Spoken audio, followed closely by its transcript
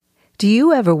Do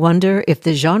you ever wonder if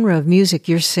the genre of music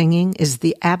you're singing is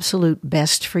the absolute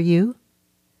best for you?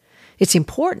 It's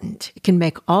important. It can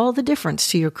make all the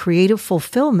difference to your creative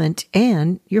fulfillment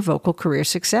and your vocal career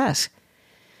success.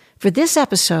 For this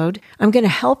episode, I'm going to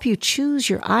help you choose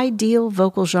your ideal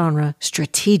vocal genre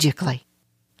strategically.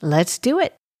 Let's do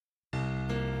it.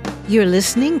 You're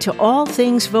listening to All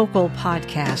Things Vocal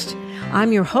Podcast.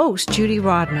 I'm your host, Judy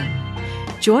Rodman.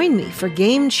 Join me for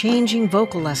game-changing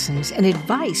vocal lessons and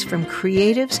advice from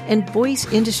creatives and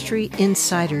voice industry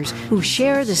insiders who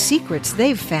share the secrets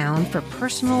they've found for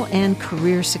personal and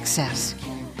career success.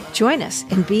 Join us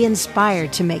and be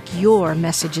inspired to make your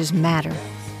messages matter.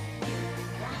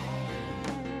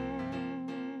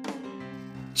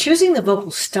 Choosing the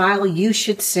vocal style you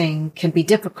should sing can be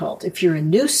difficult if you're a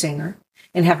new singer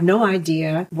and have no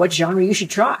idea what genre you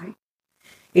should try.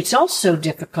 It's also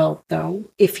difficult, though,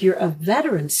 if you're a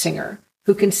veteran singer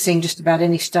who can sing just about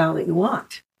any style that you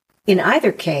want. In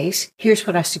either case, here's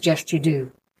what I suggest you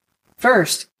do.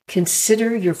 First,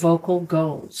 consider your vocal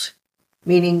goals,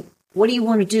 meaning what do you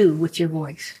want to do with your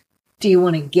voice? Do you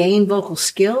want to gain vocal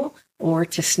skill or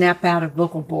to snap out of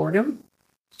vocal boredom?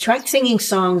 Try singing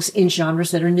songs in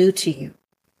genres that are new to you.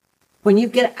 When you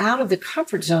get out of the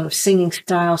comfort zone of singing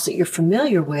styles that you're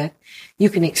familiar with,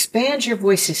 you can expand your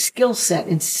voice's skill set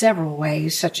in several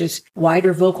ways, such as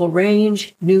wider vocal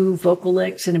range, new vocal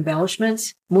licks and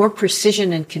embellishments, more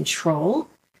precision and control,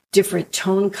 different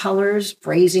tone colors,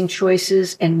 phrasing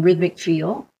choices, and rhythmic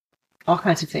feel, all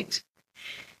kinds of things.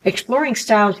 Exploring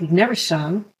styles you've never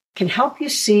sung can help you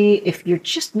see if you're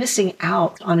just missing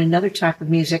out on another type of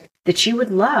music that you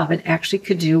would love and actually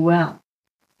could do well.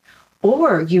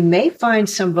 Or you may find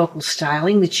some vocal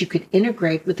styling that you could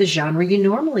integrate with the genre you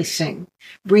normally sing,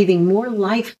 breathing more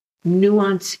life,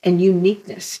 nuance, and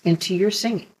uniqueness into your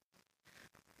singing.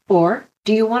 Or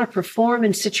do you want to perform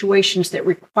in situations that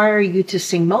require you to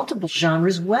sing multiple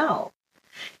genres well?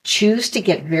 Choose to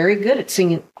get very good at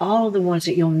singing all of the ones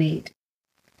that you'll need.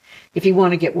 If you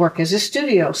want to get work as a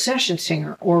studio session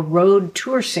singer or road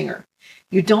tour singer,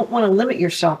 you don't want to limit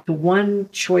yourself to one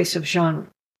choice of genre.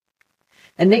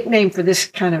 A nickname for this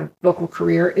kind of vocal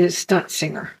career is stunt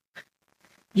singer.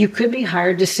 You could be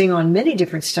hired to sing on many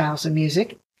different styles of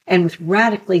music and with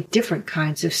radically different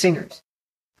kinds of singers.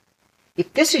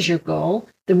 If this is your goal,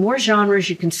 the more genres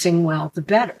you can sing well, the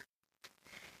better.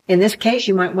 In this case,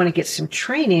 you might want to get some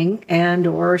training and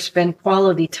or spend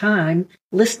quality time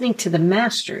listening to the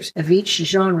masters of each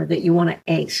genre that you want to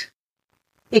ace.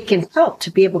 It can help to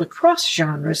be able to cross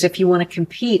genres if you want to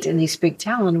compete in these big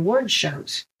talent award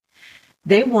shows.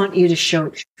 They want you to show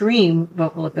extreme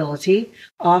vocal ability,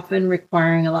 often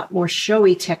requiring a lot more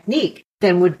showy technique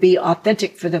than would be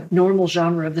authentic for the normal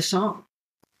genre of the song.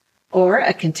 Or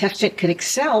a contestant could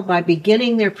excel by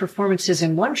beginning their performances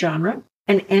in one genre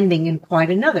and ending in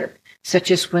quite another, such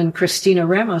as when Christina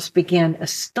Ramos began a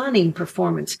stunning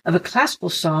performance of a classical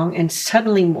song and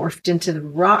suddenly morphed into the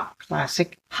rock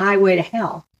classic Highway to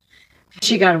Hell.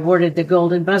 She got awarded the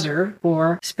Golden Buzzer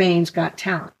for Spain's Got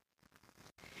Talent.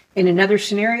 In another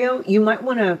scenario, you might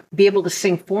want to be able to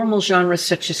sing formal genres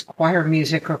such as choir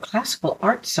music or classical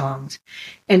art songs,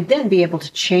 and then be able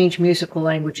to change musical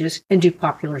languages and do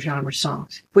popular genre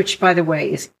songs, which, by the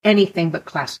way, is anything but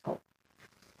classical.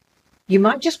 You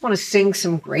might just want to sing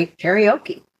some great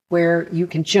karaoke, where you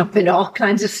can jump into all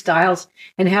kinds of styles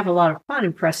and have a lot of fun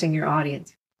impressing your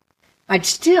audience. I'd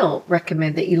still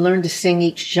recommend that you learn to sing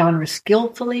each genre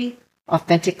skillfully,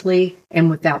 authentically, and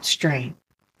without strain.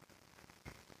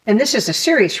 And this is a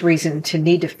serious reason to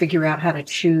need to figure out how to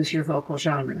choose your vocal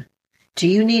genre. Do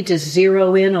you need to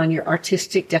zero in on your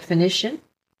artistic definition?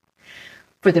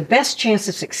 For the best chance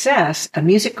of success, a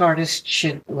music artist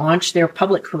should launch their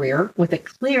public career with a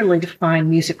clearly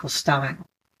defined musical style.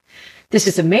 This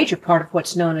is a major part of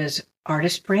what's known as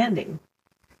artist branding.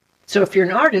 So if you're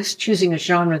an artist, choosing a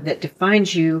genre that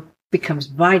defines you becomes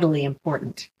vitally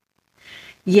important.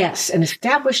 Yes, an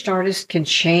established artist can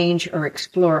change or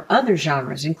explore other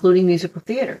genres, including musical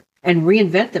theater, and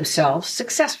reinvent themselves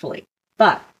successfully.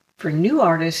 But for new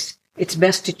artists, it's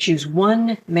best to choose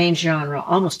one main genre,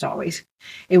 almost always,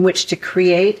 in which to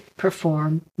create,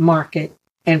 perform, market,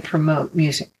 and promote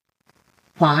music.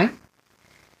 Why?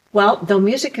 Well, though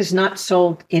music is not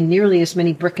sold in nearly as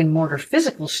many brick-and-mortar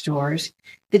physical stores,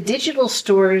 the digital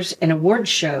stores and award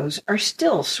shows are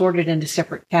still sorted into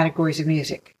separate categories of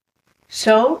music.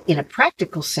 So, in a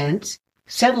practical sense,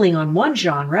 settling on one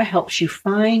genre helps you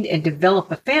find and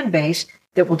develop a fan base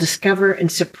that will discover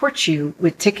and support you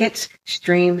with tickets,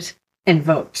 streams, and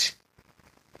votes.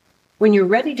 When you're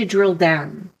ready to drill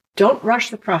down, don't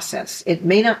rush the process. It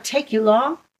may not take you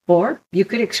long, Or you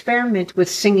could experiment with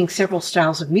singing several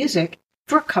styles of music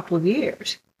for a couple of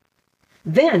years.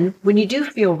 Then, when you do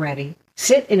feel ready,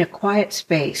 sit in a quiet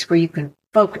space where you can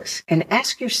focus and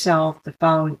ask yourself the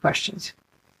following questions.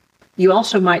 You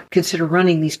also might consider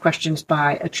running these questions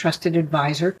by a trusted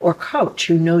advisor or coach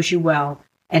who knows you well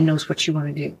and knows what you want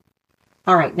to do.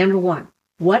 All right, number 1,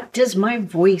 what does my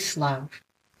voice love?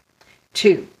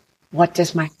 2, what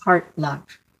does my heart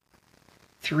love?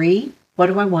 3, what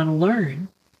do I want to learn?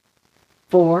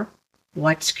 4,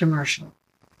 what's commercial?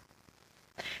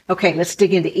 Okay, let's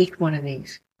dig into each one of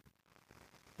these.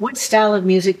 What style of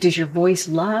music does your voice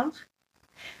love?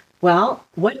 Well,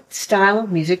 what style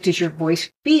of music does your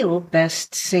voice feel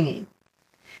best singing?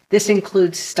 This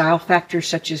includes style factors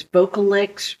such as vocal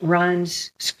licks,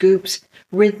 runs, scoops,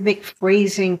 rhythmic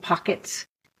phrasing pockets,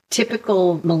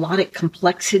 typical melodic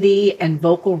complexity, and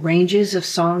vocal ranges of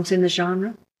songs in the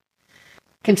genre.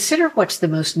 Consider what's the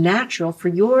most natural for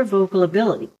your vocal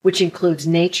ability, which includes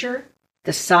nature,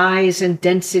 the size and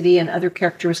density and other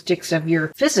characteristics of your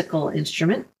physical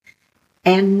instrument,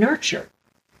 and nurture,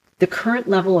 the current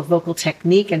level of vocal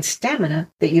technique and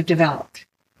stamina that you've developed.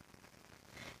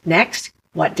 Next,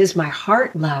 what does my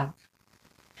heart love?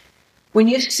 When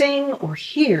you sing or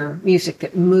hear music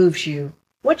that moves you,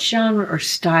 what genre or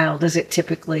style does it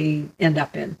typically end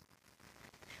up in?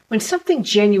 When something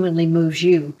genuinely moves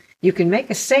you, you can make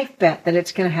a safe bet that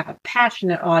it's going to have a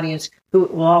passionate audience who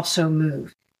it will also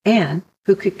move and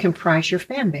who could comprise your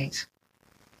fan base.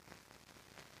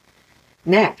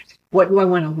 Next, what do I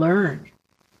want to learn?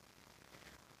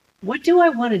 What do I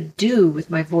want to do with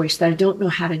my voice that I don't know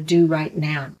how to do right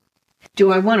now?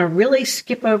 Do I want to really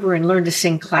skip over and learn to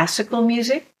sing classical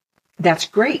music? That's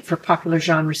great for popular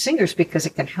genre singers because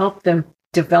it can help them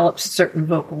develop certain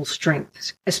vocal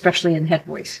strengths, especially in head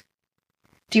voice.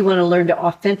 Do you want to learn to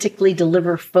authentically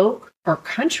deliver folk or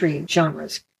country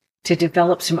genres, to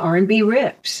develop some R&B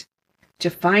riffs, to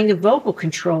find a vocal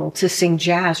control to sing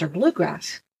jazz or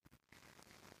bluegrass?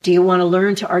 Do you want to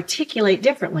learn to articulate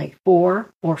differently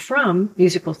for or from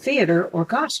musical theater or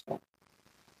gospel?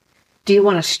 Do you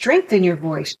want to strengthen your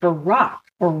voice for rock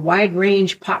or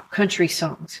wide-range pop country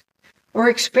songs, or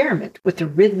experiment with the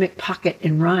rhythmic pocket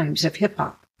and rhymes of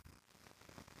hip-hop?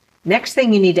 Next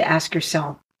thing you need to ask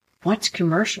yourself, what's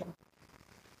commercial?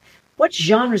 What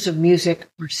genres of music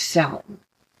are selling?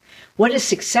 What is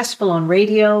successful on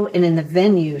radio and in the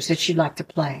venues that you'd like to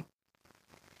play?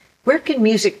 Where can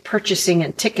music purchasing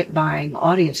and ticket buying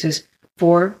audiences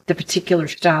for the particular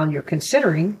style you're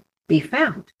considering be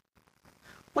found?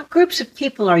 What groups of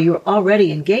people are you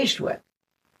already engaged with?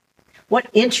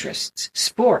 What interests,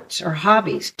 sports, or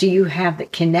hobbies do you have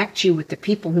that connect you with the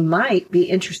people who might be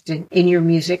interested in your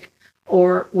music,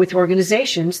 or with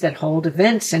organizations that hold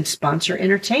events and sponsor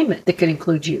entertainment that could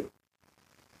include you?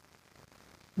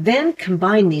 Then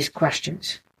combine these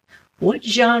questions. What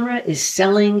genre is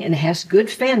selling and has good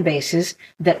fan bases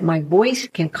that my voice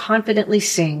can confidently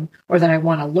sing, or that I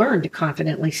want to learn to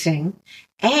confidently sing,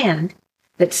 and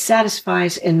that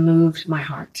satisfies and moves my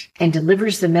heart and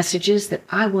delivers the messages that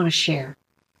I want to share?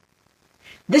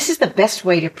 This is the best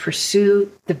way to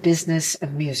pursue the business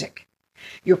of music.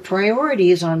 Your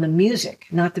priority is on the music,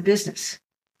 not the business.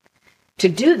 To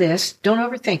do this, don't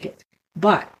overthink it,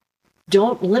 but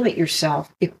don't limit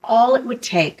yourself if all it would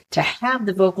take to have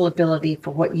the vocal ability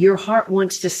for what your heart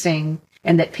wants to sing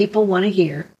and that people want to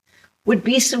hear would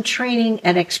be some training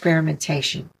and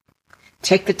experimentation.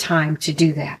 Take the time to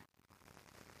do that.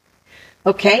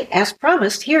 Okay, as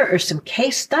promised, here are some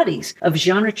case studies of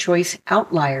genre choice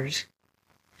outliers.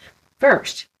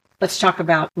 First, let's talk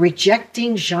about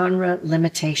rejecting genre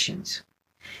limitations.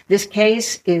 This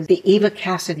case is the Eva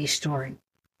Cassidy story.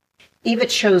 Eva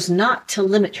chose not to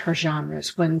limit her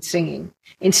genres when singing.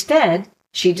 Instead,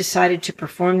 she decided to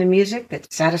perform the music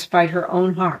that satisfied her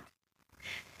own heart.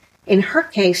 In her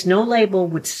case, no label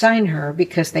would sign her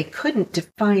because they couldn't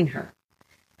define her.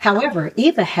 However,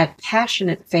 Eva had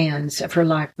passionate fans of her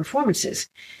live performances,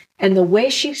 and the way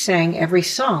she sang every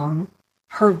song,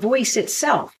 her voice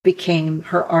itself became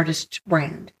her artist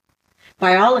brand.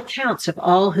 By all accounts of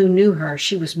all who knew her,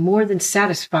 she was more than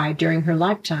satisfied during her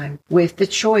lifetime with the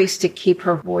choice to keep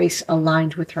her voice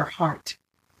aligned with her heart.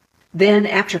 Then,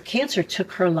 after cancer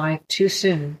took her life too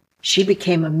soon, she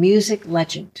became a music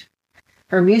legend.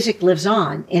 Her music lives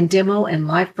on in demo and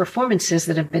live performances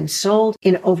that have been sold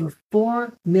in over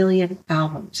 4 million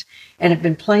albums and have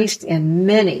been placed in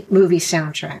many movie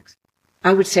soundtracks.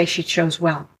 I would say she chose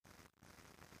well.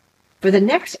 For the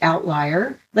next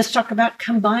outlier, let's talk about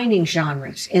combining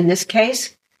genres. In this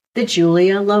case, the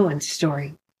Julia Loewen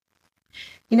story.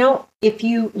 If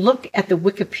you look at the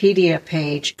Wikipedia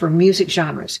page for music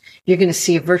genres, you're going to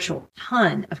see a virtual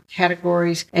ton of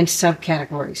categories and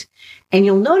subcategories. And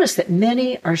you'll notice that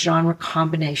many are genre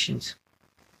combinations.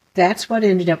 That's what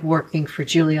ended up working for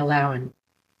Julia Lowen.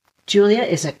 Julia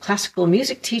is a classical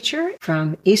music teacher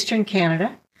from Eastern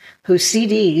Canada whose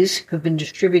CDs have been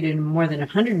distributed in more than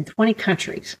 120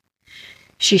 countries.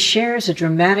 She shares a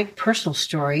dramatic personal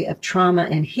story of trauma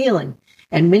and healing,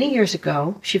 and many years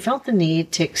ago, she felt the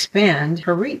need to expand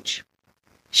her reach.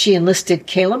 She enlisted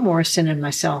Kayla Morrison and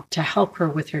myself to help her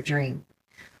with her dream.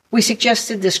 We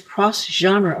suggested this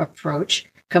cross-genre approach,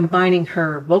 combining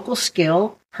her vocal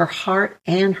skill, her heart,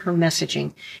 and her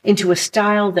messaging into a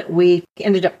style that we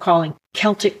ended up calling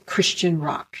Celtic Christian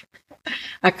rock.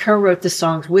 I co-wrote the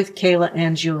songs with Kayla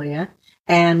and Julia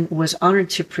and was honored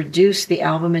to produce the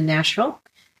album in Nashville.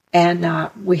 And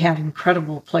we had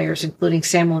incredible players, including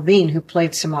Sam Levine, who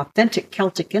played some authentic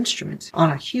Celtic instruments on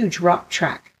a huge rock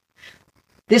track.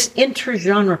 This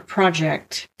intergenre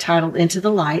project, titled Into the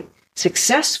Light,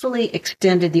 successfully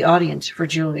extended the audience for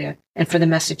Julia and for the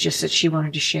messages that she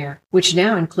wanted to share, which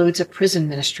now includes a prison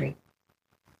ministry.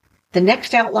 The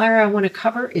next outlier I want to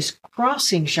cover is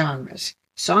crossing genres.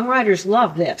 Songwriters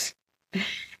love this.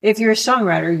 If you're a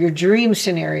songwriter, your dream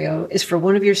scenario is for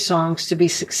one of your songs to be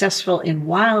successful in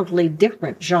wildly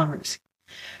different genres.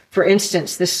 For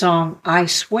instance, this song, I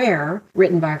Swear,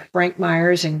 written by Frank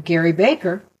Myers and Gary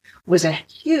Baker, was a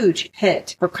huge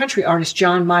hit for country artist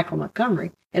John Michael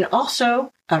Montgomery, and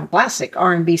also a classic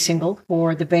R&B single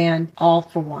for the band All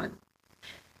for One.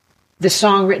 The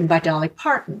song written by Dolly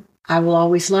Parton, I Will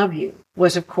Always Love You,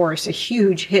 was of course a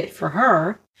huge hit for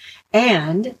her,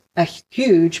 and a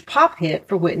huge pop hit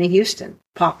for Whitney Houston,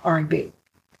 pop R&B.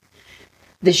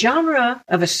 The genre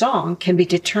of a song can be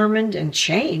determined and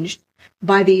changed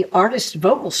by the artist's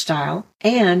vocal style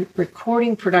and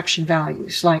recording production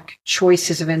values, like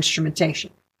choices of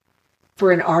instrumentation.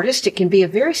 For an artist, it can be a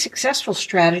very successful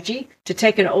strategy to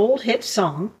take an old hit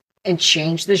song and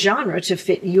change the genre to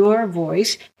fit your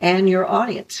voice and your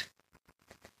audience.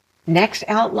 Next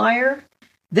outlier,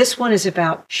 this one is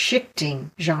about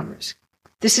shifting genres.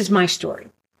 This is my story.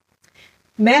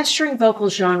 Mastering vocal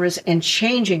genres and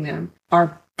changing them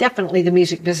are definitely the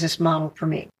music business model for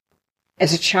me.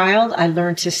 As a child, I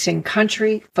learned to sing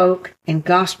country, folk, and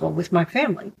gospel with my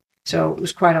family, so it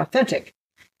was quite authentic.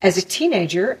 As a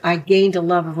teenager, I gained a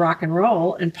love of rock and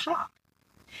roll and pop.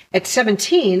 At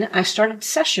 17, I started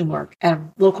session work at a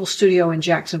local studio in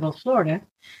Jacksonville, Florida,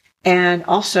 and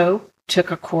also took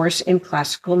a course in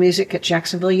classical music at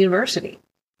Jacksonville University.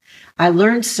 I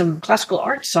learned some classical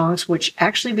art songs, which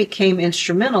actually became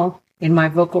instrumental in my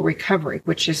vocal recovery,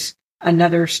 which is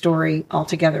another story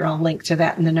altogether. I'll link to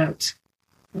that in the notes.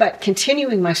 But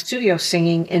continuing my studio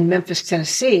singing in Memphis,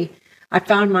 Tennessee, I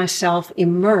found myself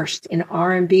immersed in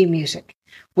R&B music,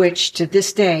 which to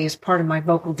this day is part of my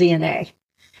vocal DNA.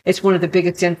 It's one of the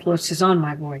biggest influences on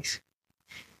my voice.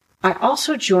 I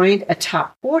also joined a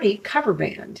top 40 cover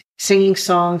band, singing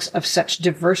songs of such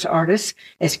diverse artists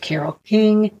as Carole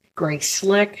King, Grace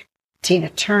Slick, Tina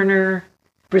Turner,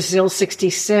 Brazil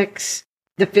 66,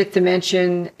 The Fifth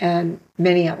Dimension, and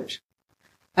many others.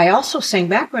 I also sang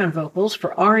background vocals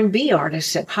for R&B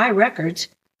artists at High Records,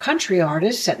 country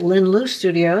artists at Lynn Lou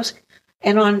Studios,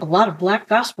 and on a lot of black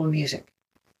gospel music.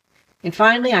 And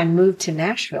finally, I moved to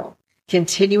Nashville,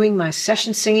 continuing my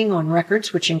session singing on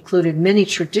records, which included many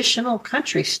traditional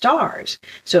country stars.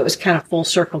 So it was kind of full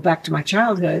circle back to my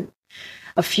childhood.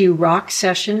 A few rock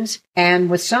sessions, and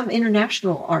with some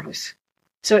international artists.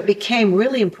 So it became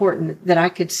really important that I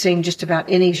could sing just about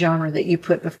any genre that you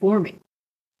put before me.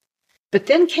 But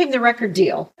then came the record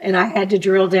deal, and I had to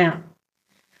drill down.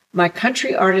 My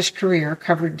country artist career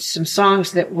covered some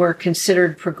songs that were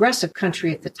considered progressive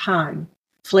country at the time,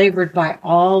 flavored by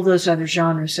all those other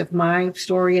genres of my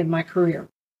story and my career.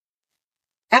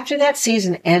 After that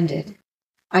season ended,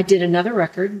 I did another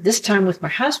record, this time with my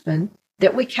husband,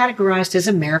 that we categorized as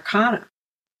Americana.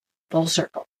 Full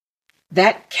circle.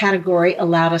 That category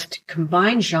allowed us to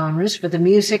combine genres for the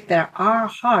music that our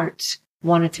hearts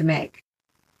wanted to make.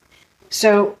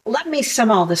 So let me sum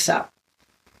all this up.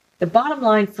 The bottom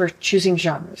line for choosing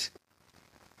genres.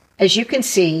 As you can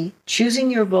see, choosing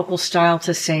your vocal style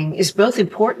to sing is both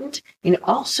important and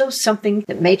also something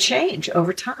that may change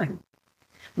over time.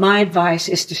 My advice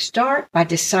is to start by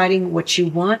deciding what you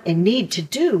want and need to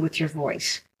do with your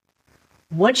voice.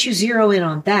 Once you zero in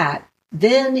on that,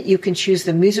 then you can choose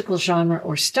the musical genre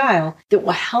or style that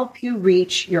will help you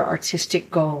reach your artistic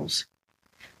goals.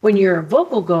 When your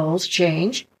vocal goals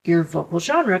change, your vocal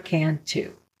genre can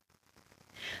too.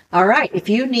 All right, if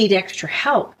you need extra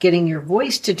help getting your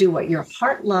voice to do what your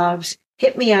heart loves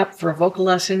hit me up for a vocal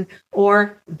lesson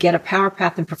or get a Power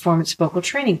Path and Performance vocal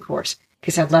training course,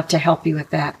 because I'd love to help you with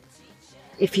that.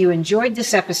 If you enjoyed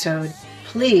this episode,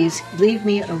 please leave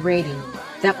me a rating.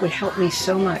 That would help me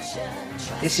so much.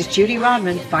 This is Judy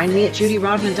Rodman. Find me at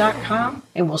judyrodman.com,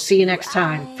 and we'll see you next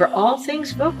time for All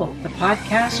Things Vocal, the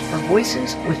podcast for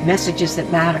voices with messages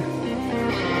that matter.